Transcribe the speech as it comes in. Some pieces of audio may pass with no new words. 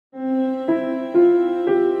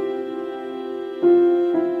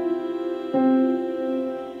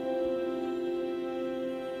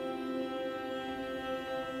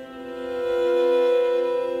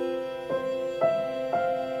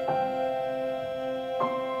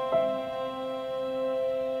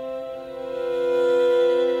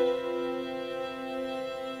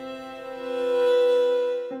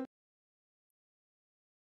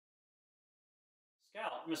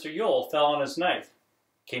Mr. Yule fell on his knife.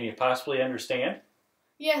 Can you possibly understand?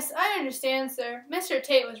 Yes, I understand, sir. Mr.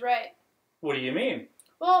 Tate was right. What do you mean?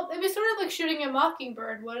 Well, it'd be sort of like shooting a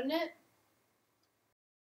mockingbird, wouldn't it?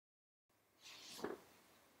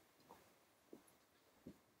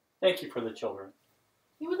 Thank you for the children.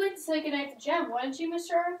 You would like to say goodnight to Jem, wouldn't you,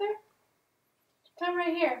 Mr. Arthur? Come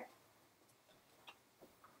right here.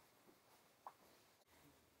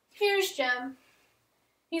 Here's Jem.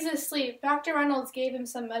 He's asleep. Dr. Reynolds gave him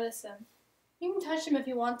some medicine. You can touch him if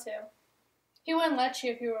you want to. He wouldn't let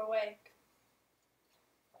you if you were awake.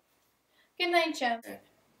 Good night, Jem.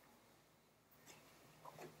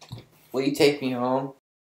 Will you take me home?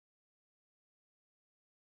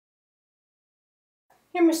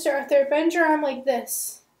 Here, Mr. Arthur, bend your arm like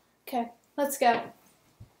this. Okay, let's go.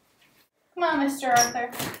 Come on, Mr.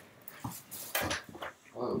 Arthur.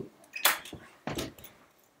 Whoa.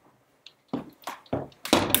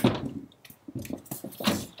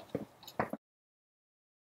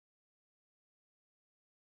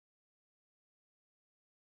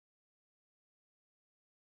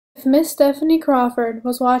 If Miss Stephanie Crawford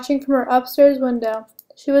was watching from her upstairs window,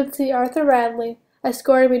 she would see Arthur Radley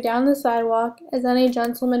escorting me down the sidewalk as any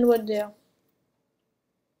gentleman would do.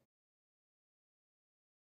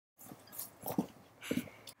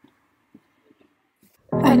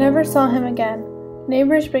 I never saw him again.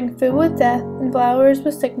 Neighbors bring food with death and flowers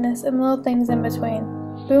with sickness and little things in between.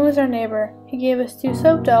 Boone was our neighbor. He gave us 2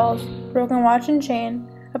 soap dolls, a broken watch and chain,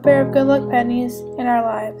 a pair of good luck pennies, and our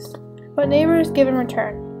lives. What neighbors give in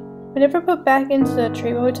return. We never put back into the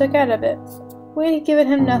tree what we took out of it. We had given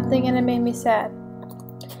him nothing, and it made me sad.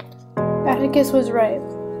 Atticus was right.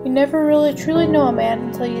 You never really truly know a man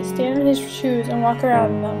until you stand in his shoes and walk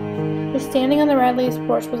around in them. Just standing on the Radley's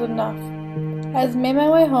porch was enough. As I made my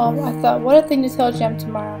way home, I thought, what a thing to tell Jem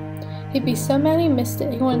tomorrow. He'd be so mad he missed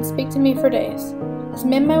it, he wouldn't speak to me for days. As I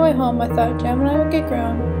made my way home, I thought Jem and I would get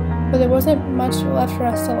grown, but there wasn't much left for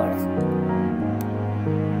us to learn.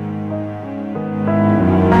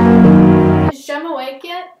 Is Jem awake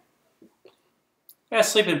yet? Yeah,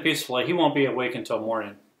 sleeping peacefully. He won't be awake until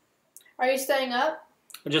morning. Are you staying up?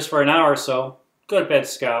 Just for an hour or so. Go to bed,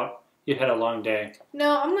 Scout. You've had a long day.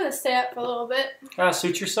 No, I'm going to stay up for a little bit.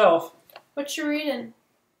 Suit yourself. What you reading?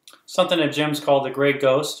 Something that Jim's called The Great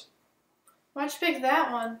Ghost. Why'd you pick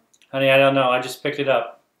that one? Honey, I don't know. I just picked it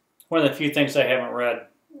up. One of the few things I haven't read.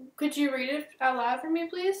 Could you read it out loud for me,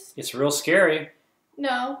 please? It's real scary.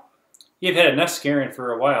 No. You've had enough scaring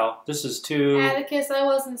for a while. This is too... Atticus, I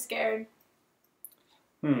wasn't scared.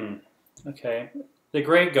 Okay. The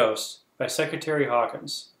Great Ghost by Secretary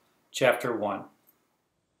Hawkins. Chapter 1.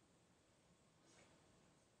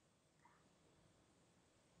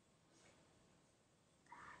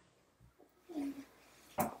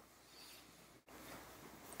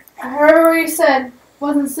 I heard what he said.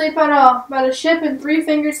 Wasn't asleep at all. About a ship and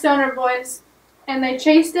 3-fingered stoner boys. And they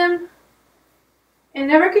chased him and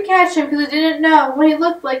never could catch him because they didn't know what he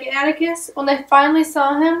looked like. Atticus, when they finally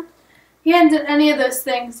saw him, he hadn't done any of those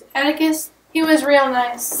things. Atticus, he was real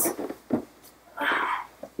nice.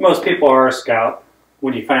 Most people are a Scout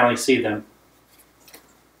when you finally see them.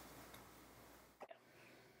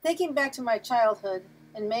 Thinking back to my childhood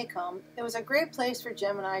in Maycomb, it was a great place for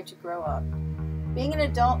Jem and I to grow up. Being an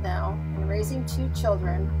adult now and raising 2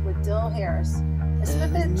 children with dull hairs, a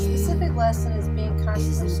specific lesson is being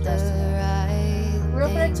constantly stressed about. I grew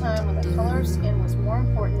up at a time when the color of skin was more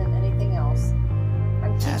important than anything else.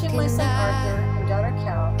 I'm teaching my son Arthur and daughter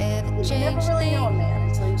Cal that you never really know a man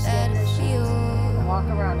until you stand in his shoes and walk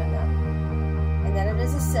around in them, and that it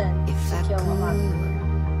is a sin to kill a mockingbird.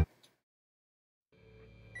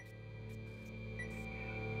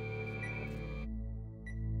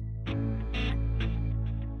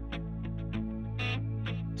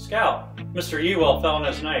 Scout, Mr. Ewell fell on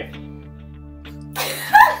his knife.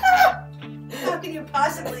 How can you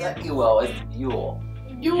possibly? It's not Ewell, it's Yule.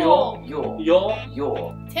 Yule.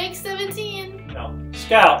 Yule. Take 17. No.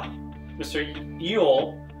 Scout, Mr.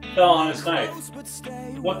 Ewell fell on his knife.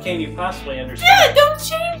 What can you possibly understand? Yeah, don't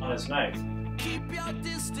change. On his knife.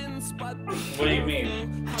 What do you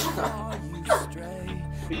mean?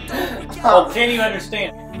 Well, can you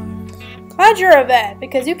understand? Glad you're a vet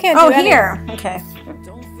because you can't do anything. Here. Okay.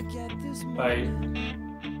 By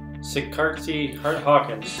Secretary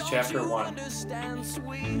Hawkins, Chapter 1.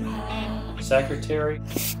 Secretary.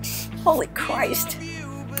 Holy Christ.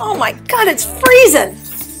 Oh my God, it's freezing.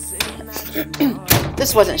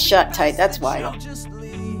 This wasn't shut tight, that's why.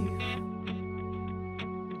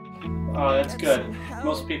 Oh, that's good.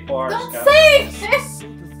 Most people are Don't Scouts. say this.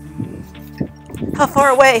 How far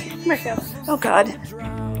away? Here we go. Oh God.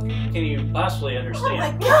 Can you possibly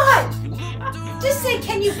understand? God! Just say,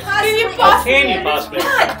 can you possibly? Can you How can you possibly?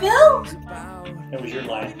 God, Bill. That was your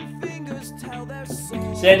line.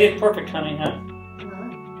 See, I did perfect, honey, huh?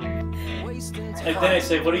 And then I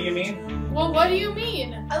say, what do you mean? Well, what do you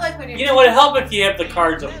mean? I like when you're. You know what? It'd help if you have the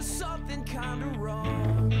cards up.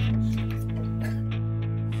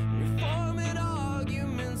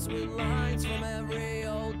 Arguments with lines from every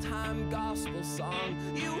old time gospel song.